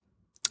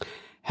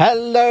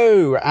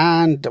Hello,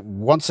 and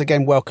once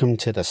again, welcome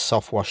to the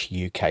Softwash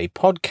UK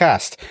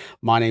podcast.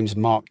 My name's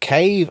Mark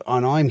Cave,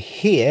 and I'm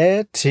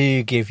here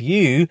to give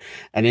you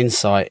an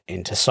insight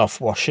into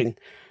soft washing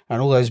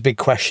and all those big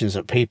questions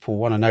that people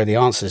want to know the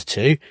answers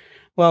to.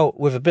 Well,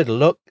 with a bit of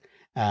luck,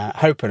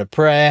 hope and a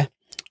prayer,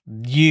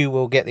 you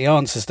will get the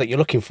answers that you're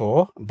looking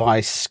for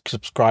by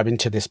subscribing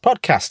to this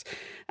podcast.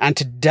 And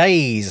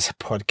today's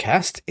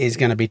podcast is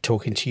going to be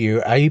talking to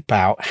you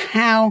about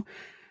how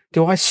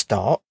do I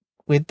start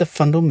with the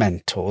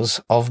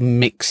fundamentals of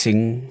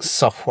mixing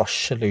soft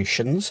wash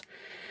solutions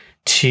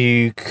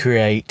to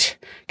create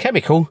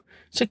chemical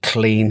to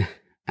clean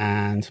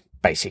and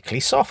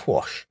basically soft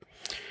wash.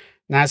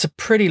 Now, it's a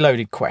pretty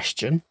loaded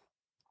question,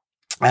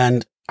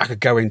 and I could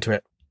go into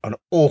it an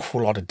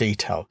awful lot of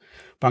detail,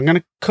 but I'm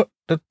going to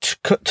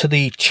cut to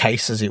the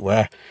chase, as it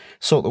were,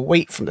 sort the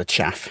wheat from the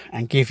chaff,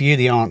 and give you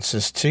the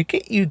answers to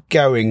get you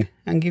going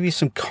and give you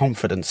some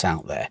confidence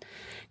out there.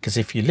 Because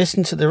if you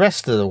listen to the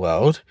rest of the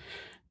world,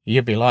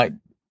 you'd be like,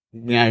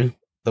 the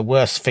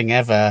worst thing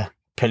ever,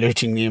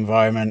 polluting the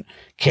environment,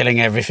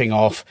 killing everything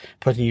off,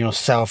 putting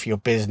yourself, your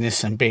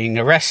business, and being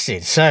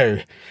arrested. So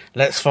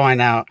let's find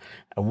out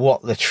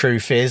what the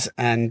truth is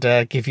and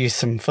give you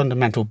some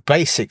fundamental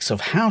basics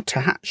of how to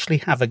actually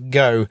have a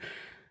go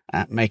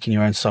at making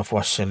your own soft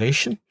wash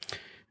solution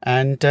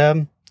and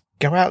go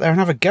out there and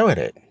have a go at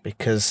it,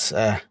 because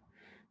it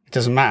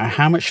doesn't matter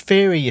how much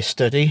theory you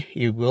study,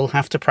 you will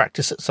have to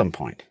practice at some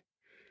point.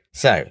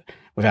 So,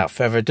 without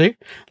further ado,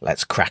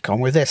 let's crack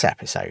on with this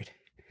episode.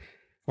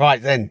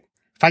 Right then,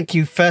 thank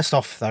you first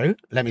off, though,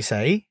 let me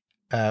say,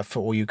 for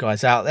all you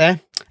guys out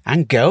there,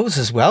 and girls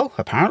as well,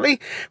 apparently,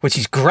 which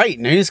is great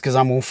news because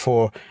I'm all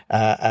for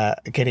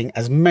getting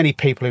as many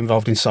people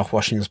involved in soft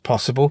washing as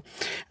possible,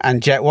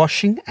 and jet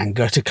washing and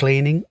gutter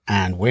cleaning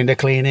and window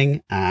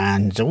cleaning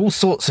and all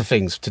sorts of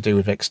things to do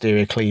with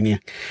exterior cleaning.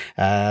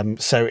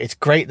 So it's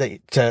great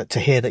that to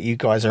hear that you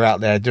guys are out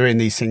there doing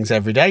these things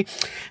every day,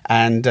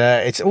 and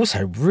it's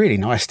also really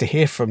nice to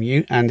hear from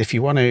you. And if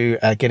you want to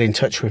get in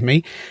touch with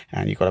me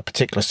and you've got a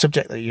particular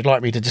subject that you'd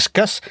like me to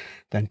discuss,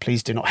 then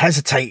please do not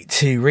hesitate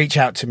to reach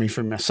out to me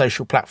from my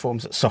social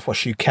platforms at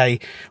Softwash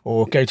UK,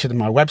 or go to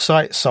my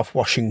website,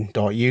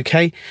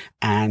 softwashing.uk,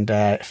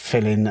 and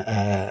fill in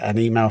an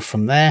email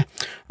from there.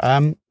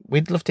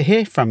 We'd love to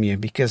hear from you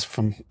because,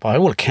 by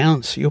all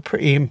accounts, you're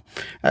pretty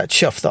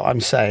chuffed that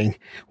I'm saying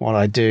what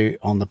I do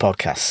on the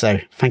podcast. So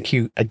thank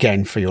you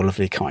again for your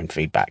lovely, kind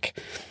feedback.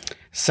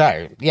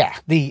 So, yeah,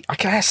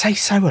 I say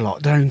so a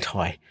lot, don't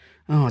I?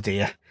 Oh,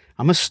 dear.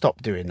 I must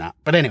stop doing that.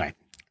 But anyway.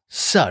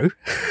 So,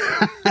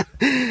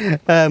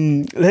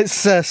 let's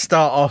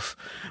start off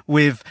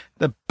with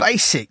the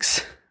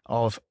basics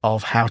of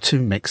how to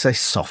mix a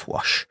soft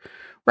wash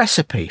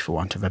recipe, for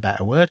want of a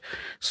better word.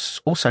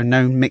 It's also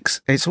known as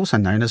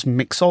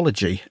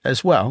mixology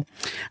as well.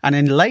 And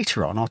then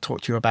later on, I'll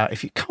talk to you about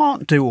if you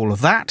can't do all of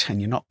that and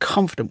you're not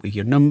confident with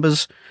your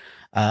numbers.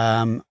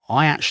 I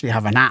actually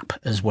have an app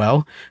as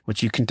well,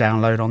 which you can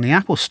download on the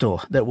Apple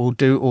Store, that will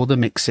do all the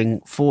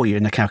mixing for you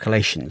in the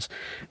calculations,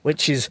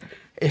 which is,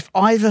 if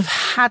I've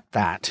had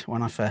that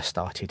when I first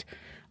started,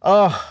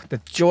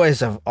 the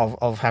joys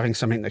of having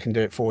something that can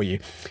do it for you.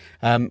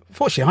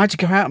 Fortunately, I had to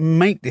go out and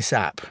make this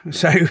app,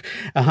 so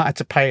I had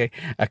to pay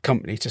a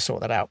company to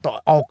sort that out.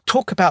 But I'll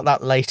talk about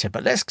that later.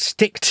 But let's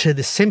stick to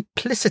the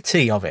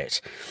simplicity of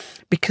it,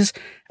 because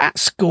at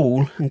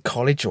school and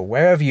college or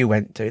wherever you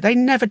went to, they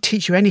never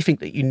teach you anything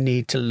that you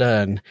need to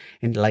learn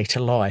in later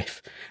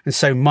life. And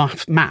so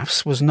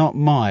maths was not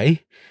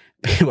my...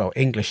 Well,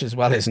 English as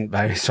well isn't,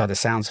 by the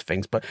sounds of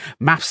things, but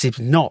maths is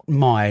not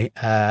my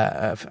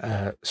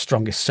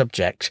strongest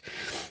subject.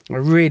 I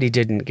really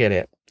didn't get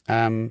it. I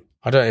don't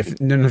know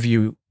if none of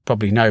you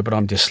probably know, but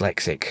I'm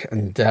dyslexic.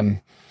 And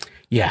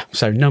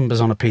so numbers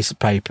on a piece of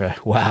paper,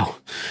 wow.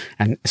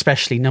 And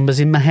especially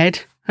numbers in my head,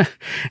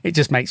 it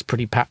just makes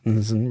pretty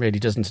patterns and really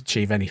doesn't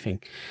achieve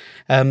anything.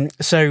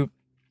 To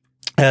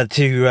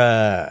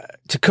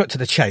cut to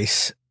the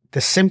chase, the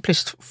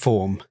simplest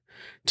form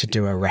to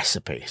do a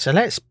recipe. So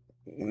let's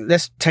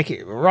take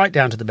it right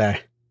down to the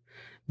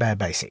bare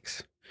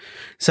basics.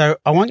 So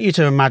I want you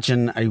to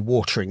imagine a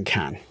watering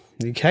can,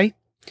 okay?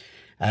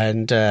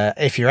 And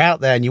if you're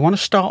out there and you want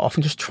to start off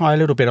and just try a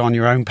little bit on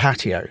your own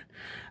patio,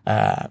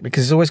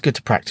 because it's always good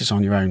to practice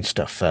on your own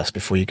stuff first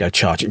before you go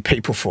charging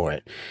people for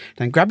it,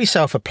 then grab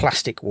yourself a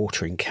plastic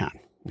watering can.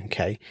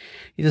 Okay,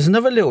 there's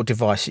another little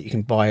device that you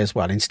can buy as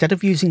well. Instead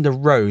of using the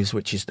rose,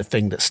 which is the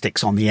thing that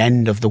sticks on the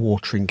end of the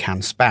watering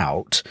can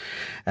spout,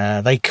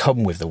 they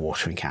come with the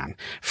watering can.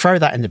 Throw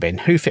that in the bin,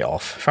 hoof it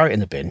off, throw it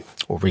in the bin,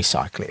 or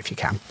recycle it if you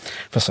can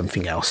for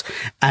something else.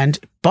 And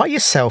buy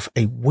yourself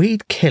a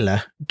weed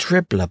killer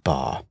dribbler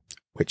bar,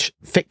 which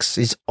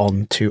fixes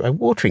onto a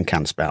watering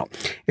can spout.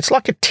 It's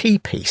like a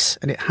T-piece,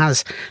 and it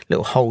has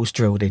little holes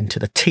drilled into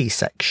the T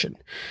section.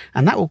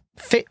 And that will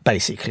fit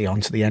basically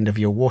onto the end of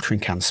your watering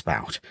can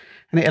spout.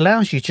 And it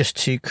allows you just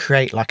to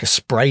create like a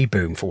spray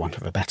boom, for want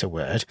of a better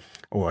word,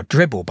 or a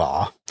dribble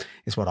bar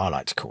is what I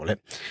like to call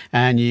it.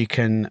 And you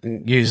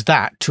can use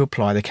that to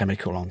apply the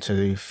chemical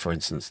onto, for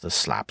instance, the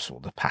slabs or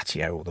the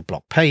patio or the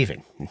block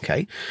paving.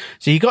 Okay,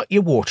 so you got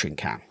your watering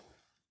can.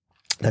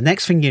 The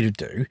next thing you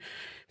do,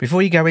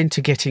 before you go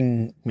into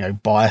getting,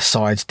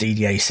 biocides,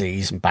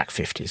 DDACs and back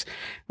 50s,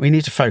 we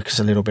need to focus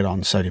a little bit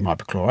on sodium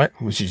hypochlorite,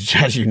 which is,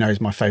 as you know, is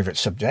my favourite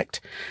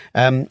subject.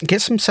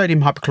 Get some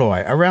sodium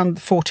hypochlorite, around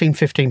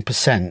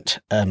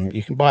 14-15%.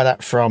 You can buy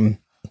that from,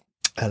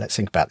 let's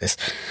think about this.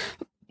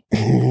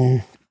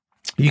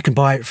 You can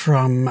buy it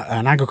from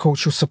an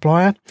agricultural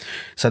supplier.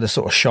 So the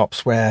sort of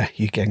shops where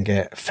you can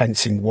get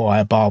fencing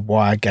wire, barbed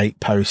wire, gate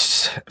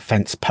posts,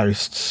 fence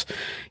posts,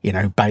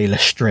 baler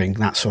string,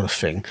 that sort of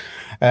thing.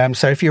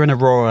 So if you're in a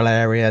rural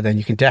area, then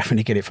you can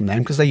definitely get it from them,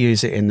 because they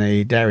use it in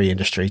the dairy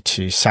industry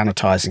to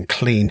sanitize and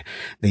clean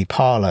the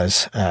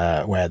parlours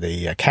where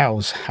the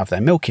cows have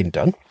their milking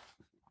done.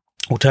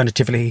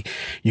 Alternatively,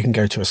 you can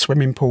go to a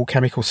swimming pool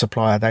chemical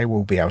supplier. They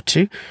will be able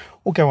to,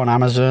 or go on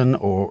Amazon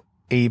or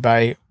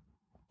eBay,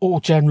 or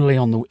generally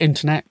on the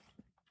internet.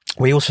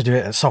 We also do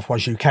it at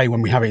Softwash UK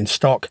when we have it in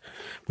stock.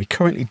 We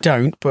currently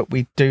don't, but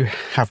we do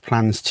have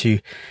plans to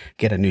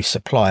get a new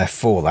supplier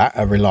for that,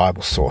 a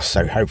reliable source.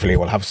 So hopefully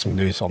we'll have some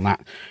news on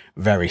that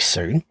very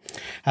soon.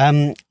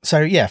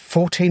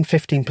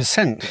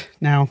 14-15%.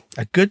 Now,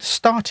 a good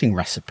starting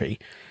recipe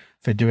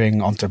for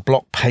doing onto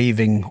block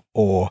paving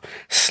or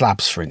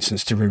slabs, for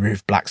instance, to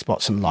remove black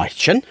spots and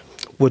lichen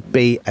would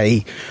be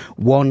a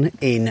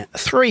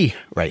 1:3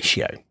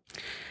 ratio.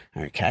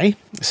 Okay,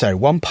 so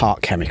 1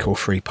 part chemical,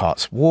 3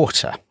 parts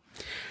water.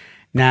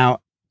 Now,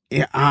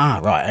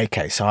 right,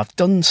 okay, so I've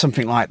done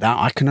something like that.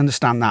 I can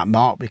understand that,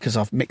 Mark, because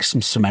I've mixed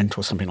some cement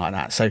or something like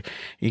that. So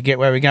you get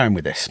where we're going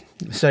with this.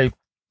 So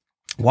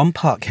 1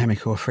 part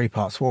chemical, 3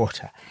 parts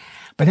water.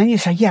 But then you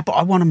say, yeah, but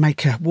I want to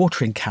make a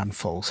watering can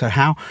full. So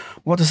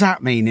what does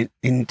that mean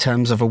in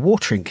terms of a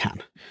watering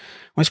can?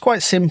 Well, it's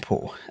quite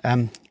simple.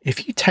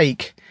 If you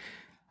take,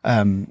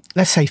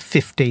 let's say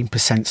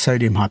 15%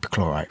 sodium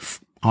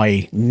hypochlorite,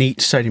 i.e.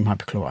 neat sodium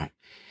hypochlorite.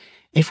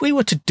 If we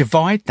were to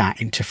divide that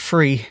into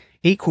 3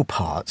 equal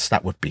parts,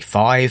 that would be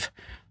 5,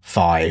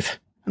 5,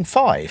 and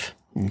 5.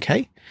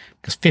 Okay?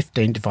 Because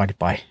 15 divided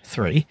by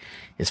 3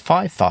 is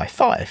 5, 5,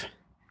 5.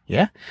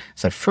 Yeah?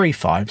 So 3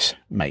 5s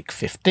make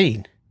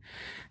 15.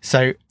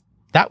 So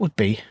that would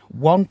be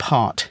 1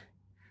 part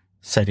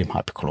sodium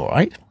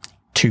hypochlorite,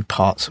 2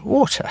 parts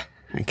water.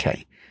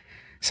 Okay?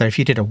 So if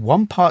you did a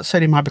 1 part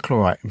sodium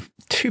hypochlorite and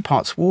 2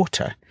 parts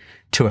water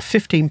to a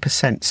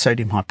 15%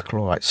 sodium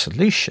hypochlorite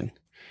solution,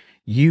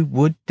 you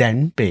would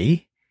then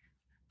be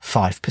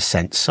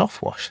 5%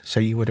 soft wash. So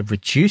you would have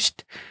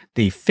reduced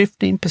the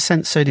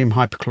 15% sodium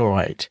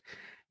hypochlorite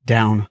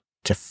down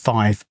to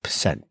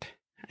 5%. Are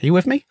you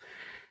with me?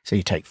 So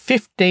you take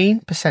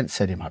 15%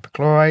 sodium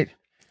hypochlorite,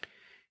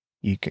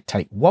 you could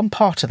take 1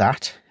 part of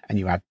that and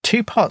you add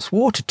 2 parts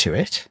water to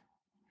it,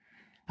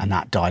 and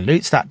that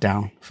dilutes that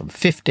down from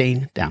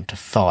 15 down to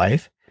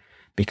 5,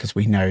 because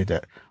we know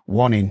that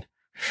 1 in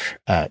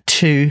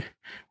 2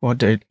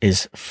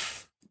 is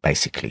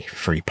basically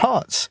 3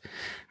 parts.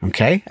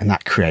 Okay, and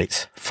that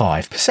creates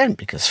 5%,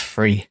 because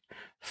 3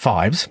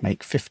 5s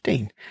make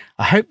 15.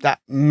 I hope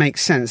that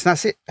makes sense.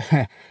 That's it.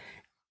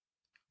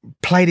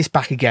 Play this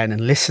back again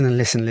and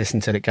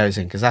listen till it goes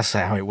in, because that's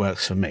how it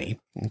works for me.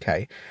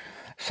 Okay,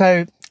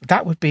 so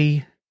that would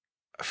be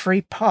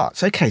 3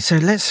 parts. Okay, so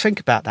let's think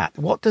about that.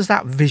 What does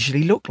that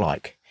visually look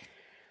like?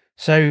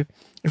 So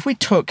if we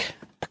took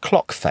a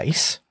clock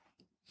face,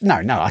 no,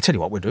 I'll tell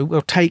you what we'll do.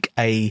 We'll take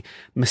a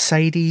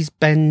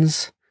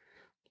Mercedes-Benz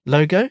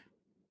logo.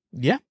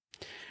 Yeah.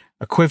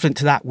 Equivalent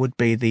to that would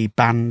be the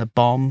Ban the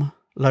Bomb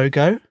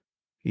logo.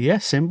 Yeah,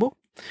 symbol.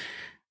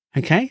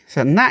 Okay,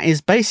 so that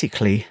is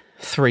basically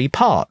 3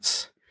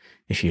 parts,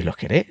 if you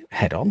look at it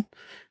head on.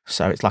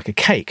 So it's like a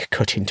cake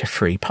cut into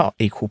 3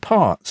 equal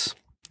parts.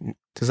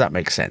 Does that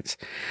make sense?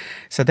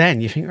 So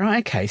then you think, right,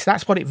 okay, so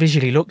that's what it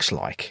visually looks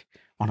like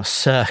on a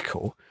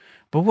circle.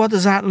 But what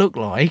does that look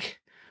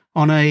like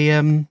on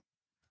a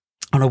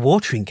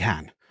watering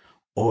can,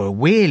 or a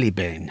wheelie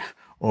bin,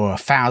 or a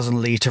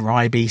 1,000-litre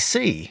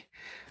IBC?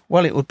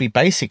 Well, it would be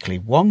basically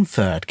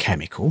 1/3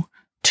 chemical,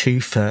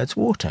 2/3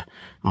 water,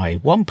 i.e.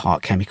 1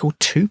 part chemical,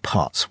 2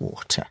 parts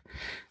water.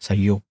 So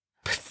you'll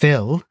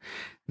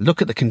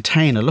look at the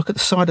container, look at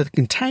the side of the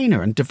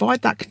container, and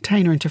divide that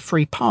container into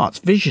 3 parts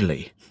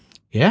visually.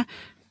 Yeah?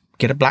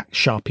 Get a black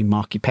Sharpie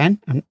marky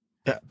pen, and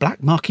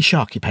black marky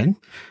Sharpie pen.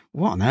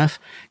 What on earth?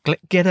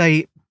 Get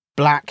a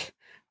black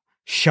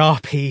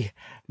Sharpie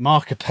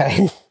marker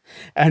pen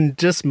and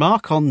just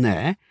mark on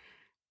there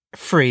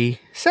 3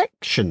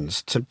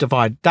 sections to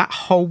divide that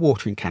whole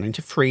watering can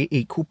into 3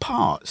 equal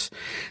parts.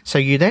 So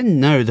you then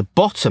know the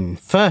bottom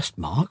first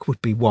mark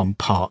would be 1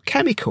 part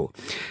chemical.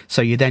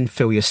 So you then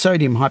fill your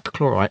sodium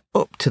hypochlorite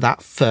up to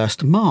that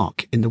first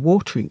mark in the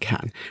watering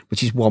can,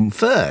 which is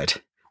 1/3,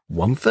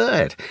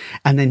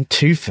 and then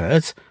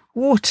 2/3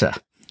 water.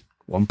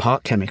 1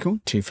 part chemical,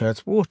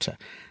 2/3 water.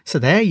 So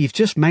there you've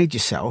just made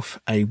yourself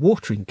a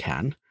watering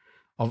can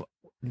of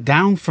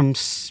down from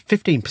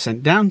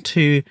 15% down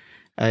to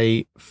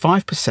a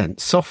 5%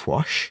 soft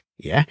wash.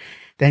 Yeah.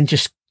 Then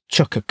just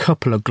chuck a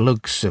couple of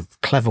glugs of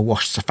Clever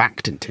Wash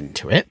surfactant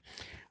into it,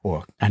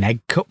 or an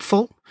egg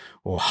cupful,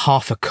 or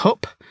half a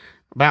cup,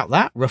 about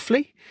that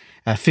roughly,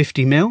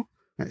 50 ml,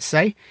 let's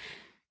say.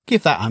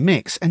 Give that a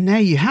mix, and there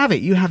you have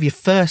it. You have your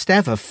first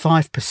ever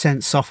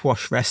 5% soft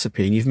wash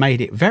recipe, and you've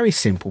made it very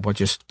simple by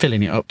just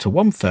filling it up to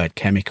 1/3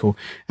 chemical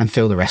and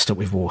fill the rest up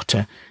with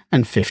water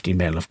and 50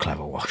 ml of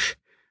Clever Wash.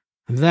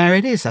 And there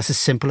it is. That's as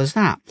simple as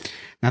that.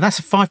 Now that's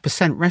a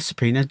 5%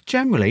 recipe. Now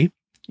generally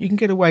you can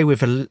get away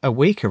with a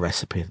weaker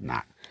recipe than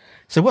that.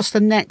 So what's the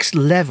next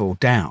level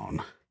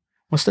down?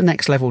 What's the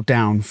next level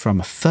down from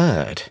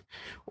 1/3?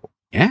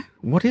 Yeah,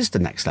 what is the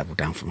next level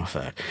down from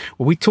 1/3?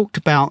 Well, we talked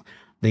about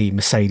the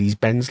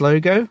Mercedes-Benz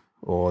logo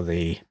or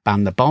the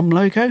Ban the Bomb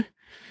logo.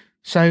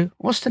 So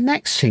what's the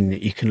next thing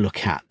that you can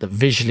look at that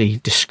visually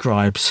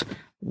describes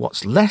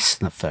what's less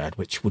than 1/3,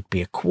 which would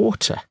be a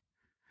quarter?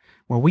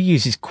 Well, we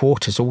use these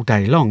quarters all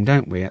day long,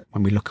 don't we?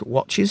 When we look at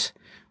watches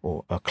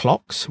or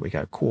clocks, we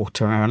go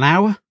quarter an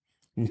hour,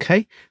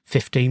 okay,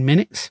 15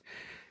 minutes.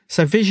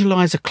 So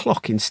visualize a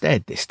clock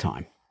instead this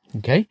time,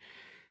 okay?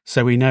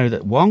 So we know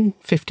that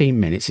 15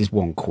 minutes is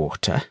 1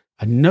 quarter.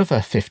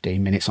 Another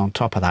 15 minutes on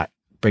top of that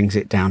brings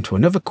it down to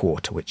another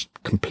quarter, which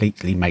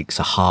completely makes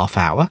a half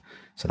hour.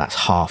 So that's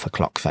half a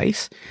clock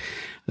face.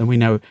 Then we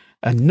know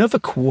another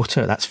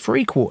quarter, that's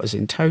 3/4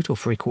 in total,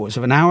 3/4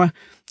 of an hour.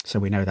 So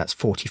we know that's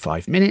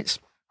 45 minutes.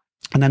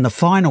 And then the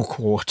final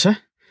quarter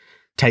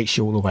takes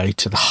you all the way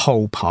to the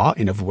whole part.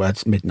 In other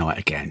words, midnight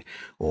again,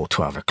 or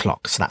 12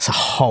 o'clock. So that's a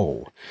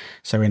whole.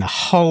 So in a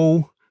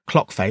whole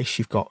clock face,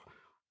 you've got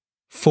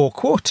 4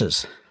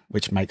 quarters,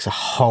 which makes a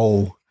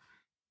whole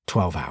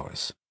 12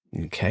 hours.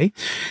 Okay.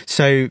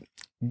 So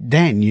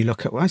then you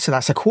look at, well, so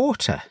that's a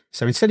quarter.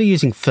 So instead of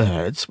using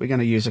thirds, we're going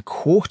to use a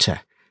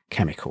quarter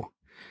chemical.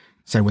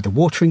 So with the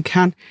watering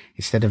can,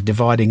 instead of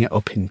dividing it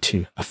up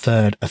into a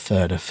third, a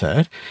third, a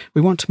third,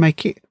 we want to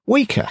make it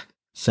weaker.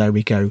 So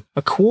we go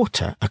a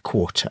quarter, a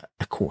quarter,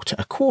 a quarter,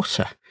 a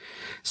quarter.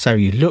 So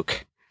you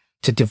look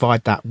to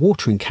divide that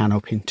watering can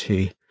up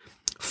into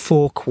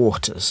 4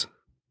 quarters.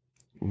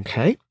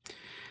 Okay.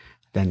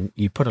 Then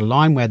you put a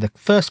line where the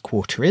first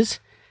quarter is,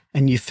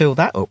 and you fill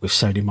that up with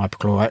sodium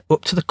hypochlorite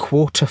up to the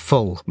quarter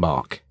full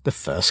mark, the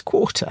first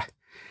quarter.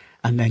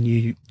 And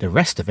then the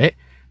rest of it,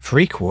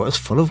 3/4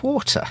 full of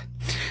water.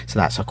 So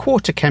that's a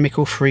quarter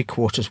chemical,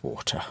 3/4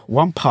 water.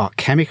 1 part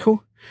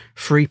chemical,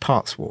 3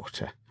 parts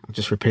water. I'll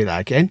just repeat that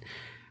again.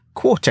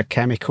 Quarter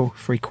chemical,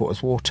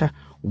 3/4 water.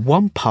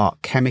 1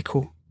 part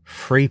chemical,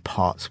 3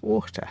 parts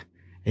water.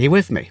 Are you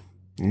with me?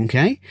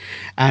 Okay.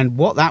 And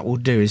what that will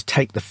do is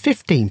take the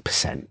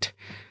 15%.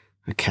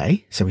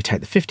 Okay. So we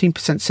take the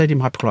 15%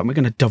 sodium hypochlorite and we're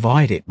going to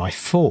divide it by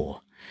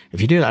 4.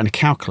 If you do that in a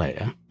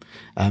calculator,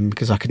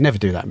 because I could never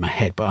do that in my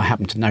head, but I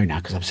happen to know now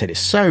because I've said it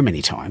so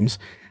many times,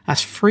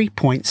 that's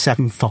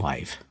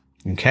 3.75.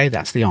 Okay.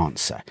 That's the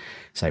answer.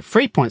 So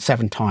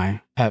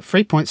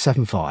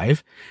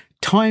 3.75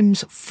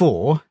 times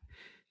 4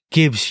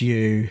 gives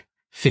you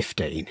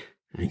 15.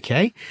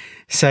 Okay,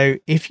 so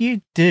if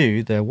you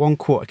do the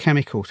 1/4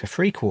 chemical to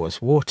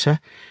 3/4 water,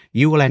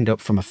 you will end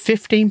up from a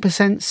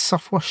 15%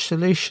 soft wash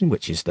solution,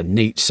 which is the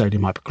neat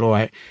sodium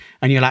hypochlorite,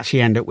 and you'll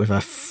actually end up with a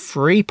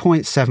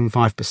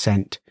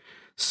 3.75%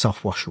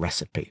 soft wash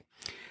recipe.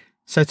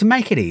 So to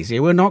make it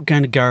easier, we're not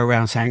going to go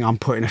around saying I'm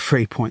putting a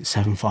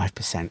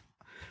 3.75%,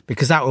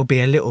 because that will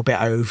be a little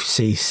bit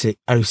OCC.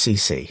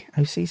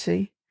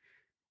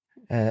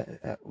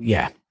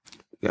 Yeah.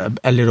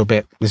 A little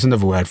bit, there's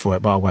another word for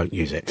it, but I won't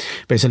use it.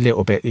 But it's a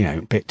little bit,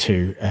 a bit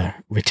too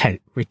retain.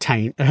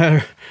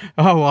 I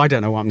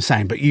don't know what I'm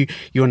saying, but you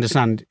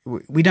understand.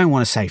 We don't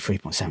want to say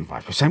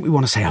 3.75%. We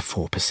want to say a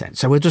 4%.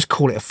 So we'll just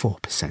call it a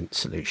 4%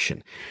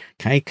 solution,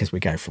 okay? Because we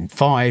go from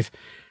 5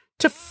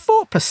 to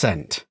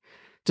 4%.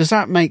 Does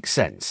that make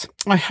sense?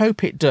 I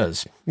hope it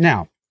does.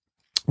 Now,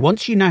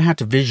 once you know how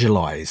to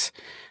visualize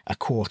a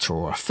quarter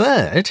or a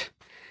third,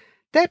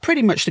 they're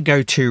pretty much the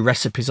go-to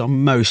recipes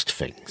on most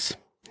things.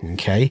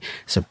 Okay,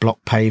 so block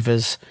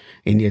pavers,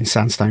 Indian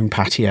sandstone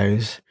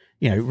patios,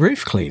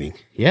 roof cleaning.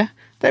 Yeah,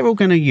 they're all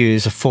going to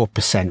use a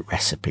 4%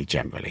 recipe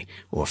generally,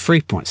 or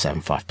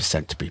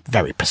 3.75% to be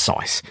very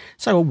precise.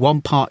 So a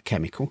 1 part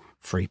chemical,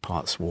 3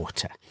 parts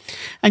water.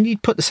 And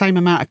you'd put the same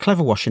amount of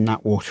Clever Wash in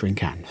that watering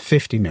can,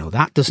 50 ml.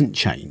 That doesn't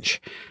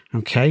change.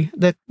 Okay,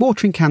 the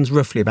watering can's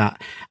roughly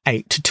about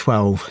 8 to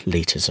 12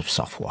 litres of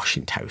soft wash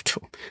in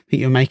total that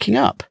you're making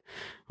up.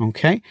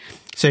 Okay,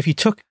 so if you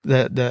took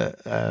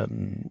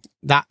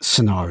that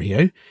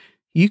scenario,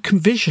 you can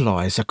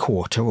visualize a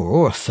quarter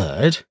or a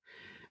third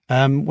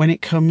when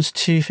it comes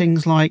to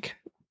things like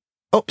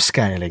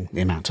upscaling the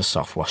amount of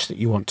soft wash that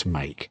you want to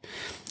make.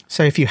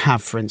 So if you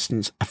have, for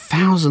instance,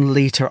 1,000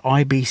 litre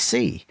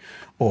IBC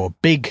or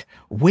big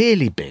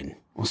wheelie bin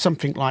or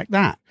something like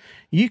that,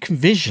 you can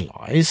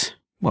visualize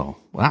well,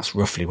 that's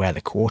roughly where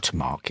the quarter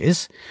mark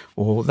is,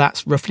 or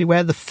that's roughly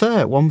where the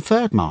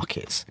 1/3 mark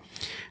is.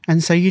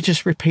 And so you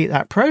just repeat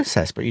that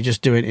process, but you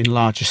just do it in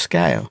larger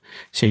scale.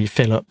 So you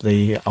fill up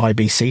the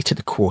IBC to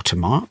the quarter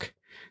mark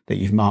that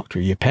you've marked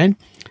with your pen,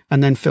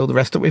 and then fill the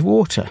rest up with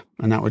water.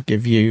 And that would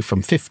give you,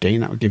 from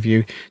 15, that would give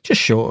you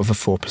just short of a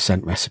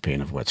 4% recipe,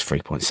 in other words,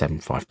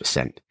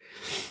 3.75%.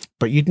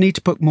 But you'd need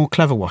to put more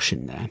clever wash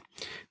in there.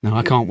 Now,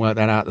 I can't work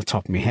that out at the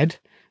top of my head,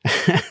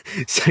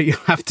 so you'll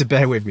have to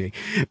bear with me.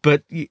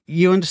 But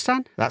you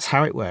understand? That's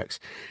how it works.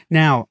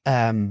 Now,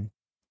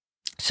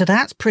 so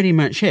that's pretty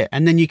much it.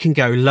 And then you can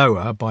go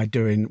lower by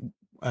doing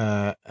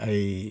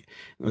a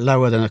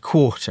lower than a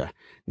quarter.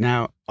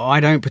 Now, I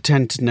don't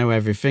pretend to know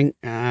everything.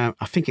 I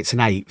think it's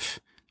 1/8,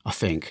 I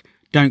think.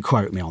 Don't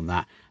quote me on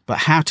that. But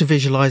how to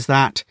visualize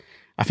that?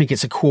 I think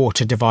it's a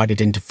quarter divided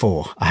into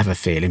 4. I have a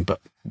feeling,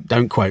 but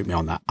don't quote me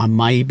on that. I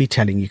may be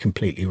telling you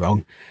completely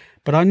wrong,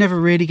 but I never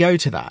really go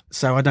to that,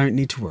 so I don't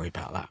need to worry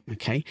about that,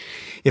 okay?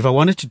 If I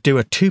wanted to do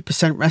a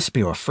 2%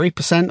 recipe or a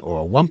 3% or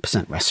a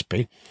 1%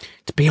 recipe,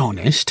 to be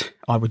honest,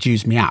 I would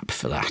use my app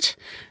for that.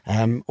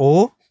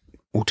 Or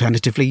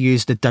alternatively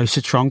use the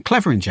Dosatron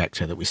Clever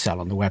Injector that we sell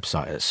on the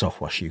website at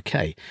Softwash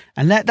UK,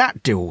 and let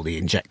that do all the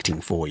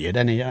injecting for you.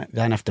 Then you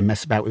don't have to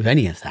mess about with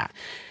any of that.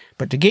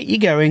 But to get you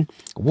going,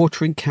 a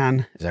watering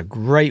can is a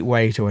great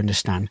way to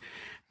understand.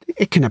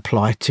 It can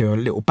apply to a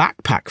little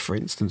backpack, for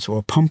instance, or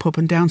a pump up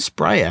and down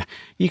sprayer.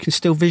 You can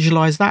still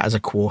visualize that as a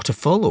quarter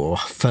full or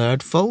a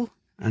third full,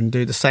 and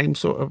do the same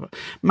sort of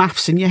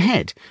maths in your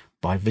head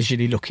by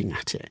visually looking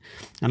at it.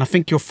 And I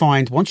think you'll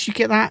find once you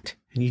get that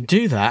and you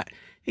do that,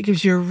 it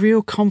gives you a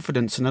real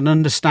confidence and an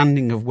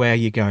understanding of where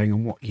you're going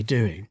and what you're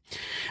doing.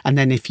 And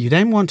then if you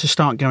then want to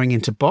start going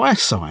into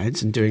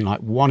biocides and doing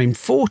like 1 in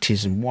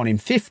 40s and 1 in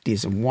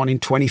 50s and 1 in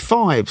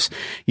 25s,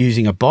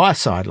 using a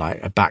biocide like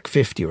a BAC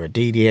 50 or a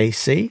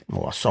DDAC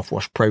or a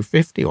Softwash Pro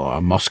 50 or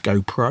a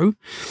Moscow Pro,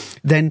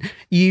 then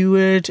you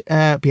would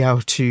be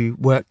able to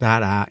work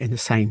that out in the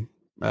same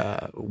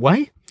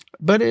way,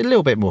 but a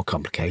little bit more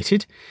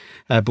complicated.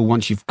 But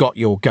once you've got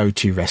your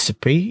go-to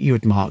recipe, you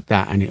would mark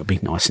that and it'll be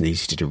nice and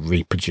easy to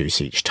reproduce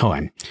each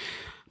time.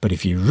 But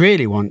if you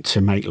really want to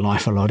make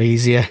life a lot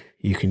easier,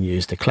 you can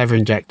use the Clever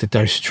Injector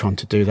Dosatron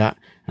to do that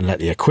and let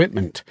the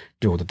equipment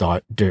do all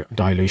the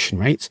dilution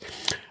rates.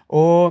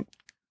 Or,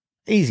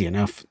 easy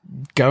enough,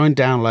 go and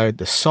download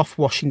the Soft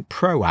Washing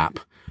Pro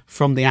app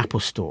from the Apple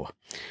Store.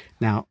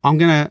 Now, I'm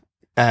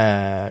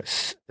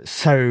just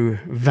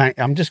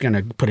going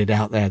to put it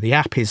out there. The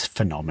app is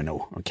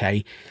phenomenal,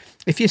 okay?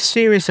 If you're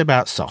serious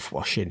about soft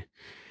washing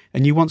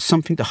and you want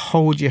something to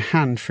hold your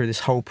hand through this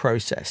whole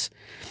process,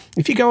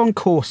 if you go on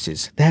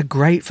courses, they're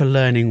great for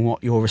learning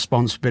what your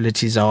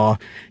responsibilities are,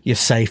 your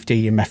safety,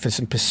 your methods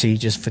and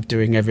procedures for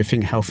doing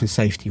everything health and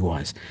safety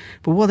wise.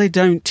 But what they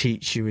don't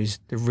teach you is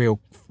the real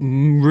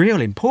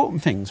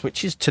important things,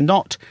 which is to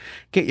not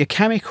get your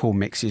chemical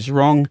mixes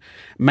wrong.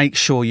 Make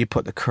sure you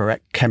put the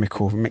correct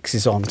chemical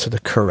mixes onto the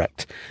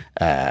correct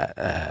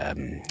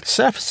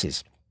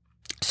surfaces.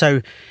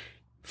 So,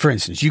 for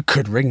instance, you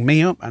could ring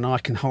me up and I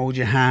can hold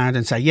your hand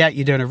and say, yeah,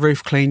 you're doing a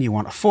roof clean. You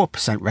want a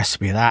 4%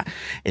 recipe of that.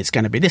 It's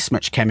going to be this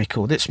much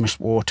chemical, this much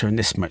water and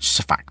this much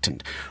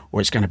surfactant. Or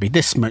it's going to be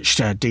this much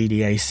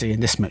DDAC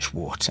and this much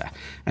water.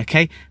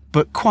 Okay.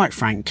 But quite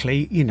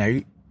frankly, you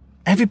know,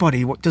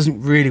 everybody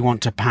doesn't really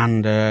want to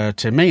pander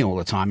to me all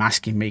the time,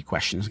 asking me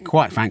questions. And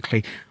quite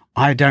frankly,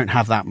 I don't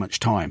have that much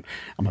time.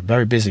 I'm a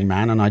very busy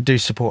man and I do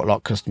support a lot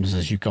of customers,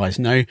 as you guys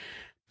know.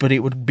 But it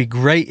would be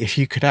great if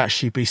you could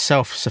actually be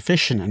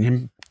self-sufficient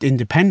and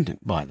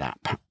independent by that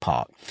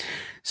part.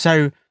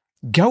 So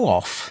go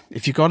off.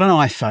 If you've got an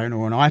iPhone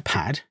or an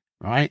iPad,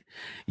 right,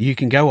 you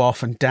can go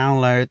off and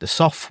download the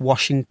Soft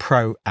Washing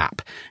Pro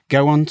app.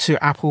 Go on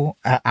to Apple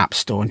App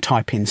Store and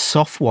type in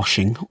Soft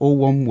Washing, all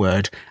one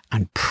word,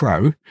 and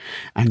Pro,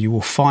 and you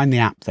will find the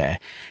app there.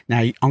 Now,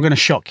 I'm going to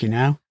shock you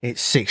now.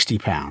 It's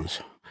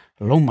 £60.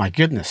 Oh my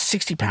goodness,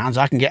 £60,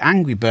 I can get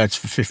Angry Birds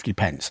for 50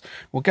 pence.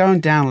 Well, go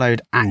and download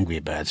Angry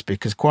Birds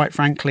because quite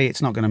frankly,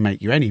 it's not going to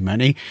make you any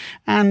money.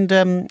 And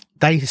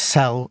they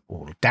sell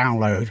or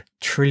download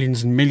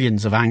trillions and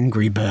millions of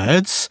Angry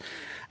Birds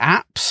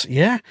apps,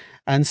 yeah?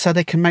 And so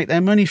they can make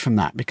their money from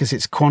that because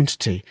it's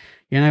quantity.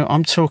 You know,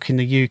 I'm talking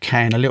the UK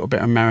and a little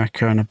bit of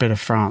America and a bit of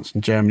France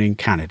and Germany and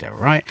Canada,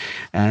 right?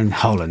 And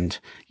Holland.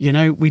 You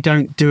know, we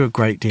don't do a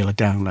great deal of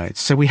downloads.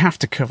 So we have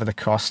to cover the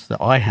cost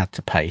that I had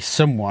to pay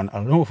someone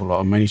an awful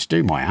lot of money to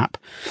do my app.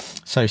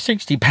 So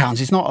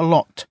 £60 is not a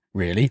lot,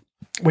 really.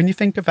 When you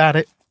think about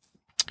it,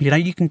 you know,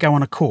 you can go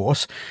on a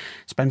course,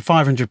 spend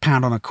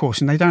 £500 on a course,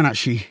 and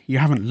you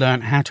haven't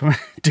learned how to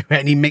do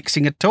any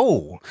mixing at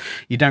all.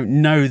 You don't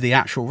know the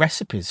actual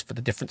recipes for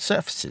the different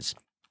surfaces.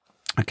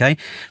 Okay,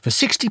 for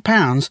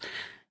 £60,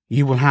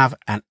 you will have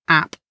an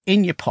app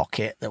in your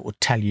pocket that will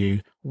tell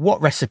you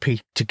what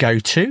recipe to go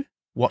to,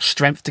 what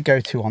strength to go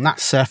to on that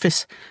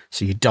surface.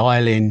 So you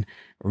dial in,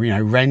 you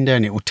know, render,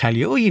 and it will tell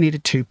you, oh, you need a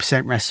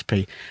 2%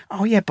 recipe.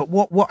 Oh, yeah, but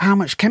how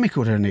much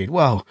chemical do I need?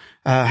 Well,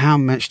 how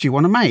much do you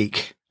want to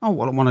make? Oh,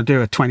 well, I want to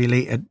do a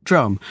 20-litre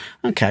drum.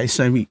 Okay,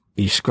 so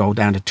You scroll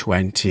down to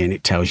 20 and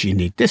it tells you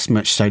need this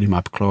much sodium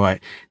hypochlorite,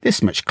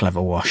 this much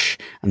Clever Wash,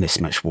 and this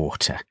much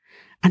water.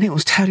 And it will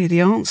tell you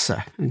the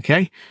answer,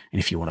 okay? And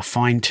if you want to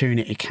fine tune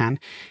it, you can.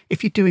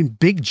 If you're doing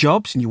big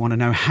jobs and you want to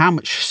know how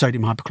much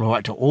sodium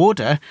hypochlorite to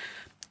order,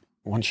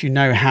 once you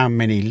know how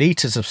many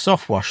litres of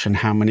soft wash and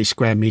how many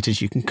square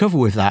metres you can cover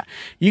with that,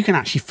 you can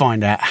actually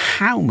find out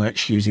how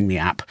much using the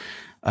app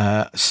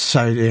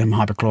sodium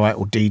hypochlorite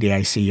or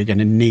DDAC you're going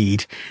to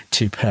need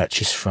to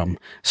purchase from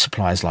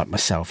suppliers like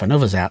myself and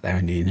others out there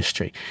in the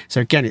industry.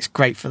 So again, it's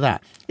great for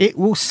that. It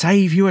will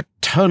save you a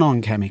ton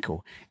on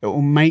chemical. It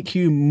will make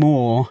you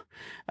more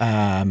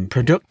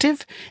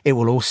productive. It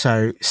will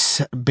also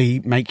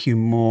make you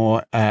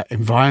more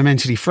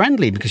environmentally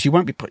friendly because you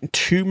won't be putting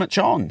too much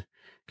on.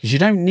 Because you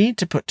don't need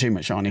to put too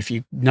much on if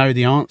you know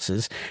the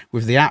answers.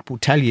 With the app will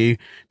tell you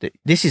that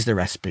this is the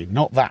recipe,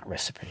 not that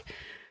recipe.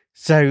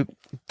 So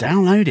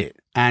download it.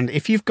 And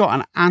if you've got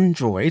an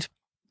Android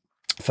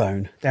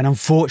phone, then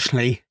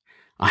unfortunately,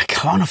 I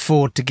can't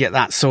afford to get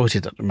that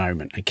sorted at the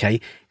moment. Okay.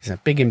 It's a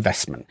big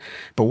investment.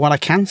 But what I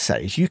can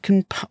say is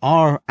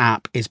our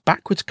app is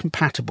backwards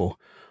compatible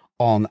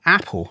on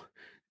Apple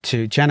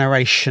to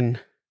generation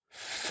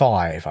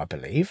 5, I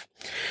believe.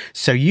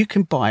 So you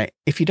can buy,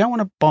 if you don't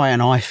want to buy an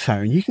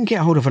iPhone, you can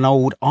get hold of an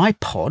old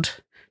iPod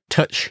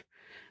Touch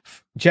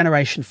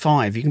generation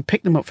 5. You can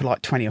pick them up for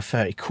like 20 or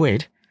 30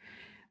 quid.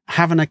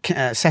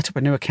 Set up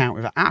a new account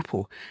with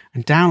Apple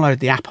and download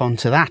the app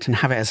onto that and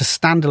have it as a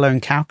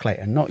standalone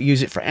calculator, not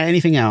use it for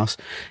anything else.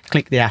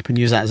 Click the app and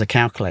use that as a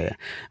calculator,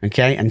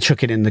 okay? And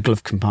chuck it in the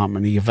glove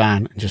compartment of your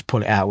van and just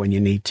pull it out when you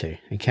need to,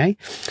 okay?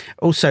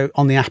 Also,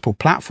 on the Apple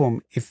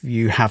platform, if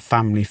you have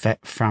family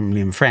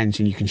and friends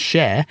and you can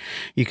share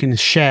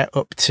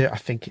up to, I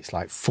think it's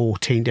like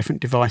 14 different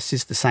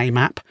devices, the same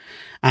app.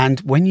 And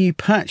when you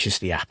purchase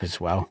the app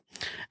as well,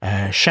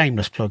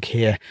 shameless plug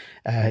here,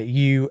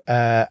 you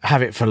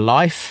have it for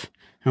life,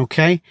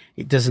 okay?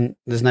 There's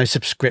no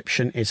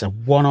subscription. It's a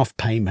one-off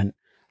payment.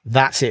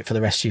 That's it for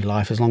the rest of your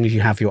life, as long as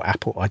you have your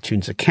Apple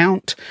iTunes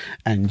account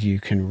and you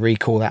can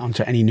recall that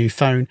onto any new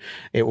phone.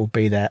 It will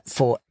be there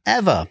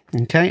forever,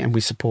 okay? And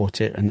we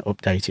support it and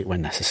update it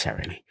when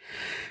necessarily.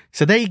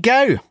 So there you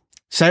go.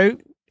 So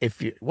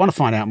if you want to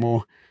find out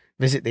more,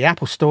 visit the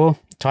Apple Store,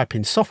 type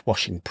in Soft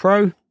Washing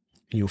Pro, and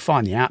you'll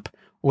find the app.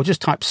 Or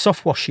just type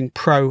Soft Washing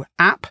Pro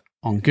app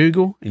on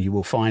Google and you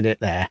will find it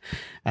there.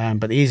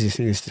 But the easiest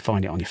thing is to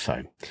find it on your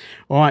phone.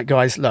 All right,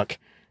 guys, look,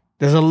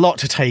 there's a lot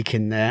to take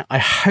in there. I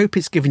hope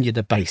it's given you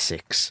the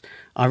basics.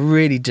 I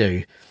really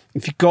do.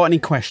 If you've got any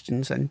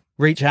questions, then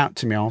reach out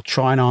to me. I'll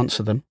try and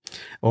answer them,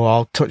 or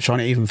I'll touch on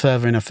it even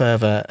further in a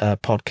further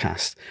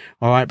podcast.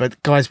 All right,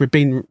 but guys, we've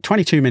been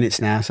 22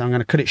 minutes now, so I'm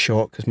going to cut it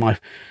short because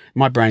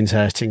my brain's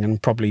hurting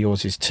and probably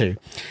yours is too.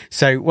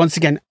 So once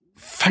again,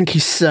 thank you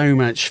so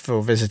much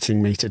for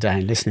visiting me today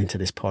and listening to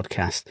this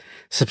podcast.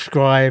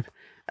 Subscribe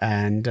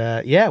and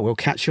we'll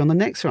catch you on the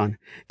next one.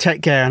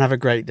 Take care and have a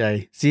great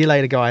day. See you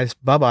later, guys.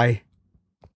 Bye-bye.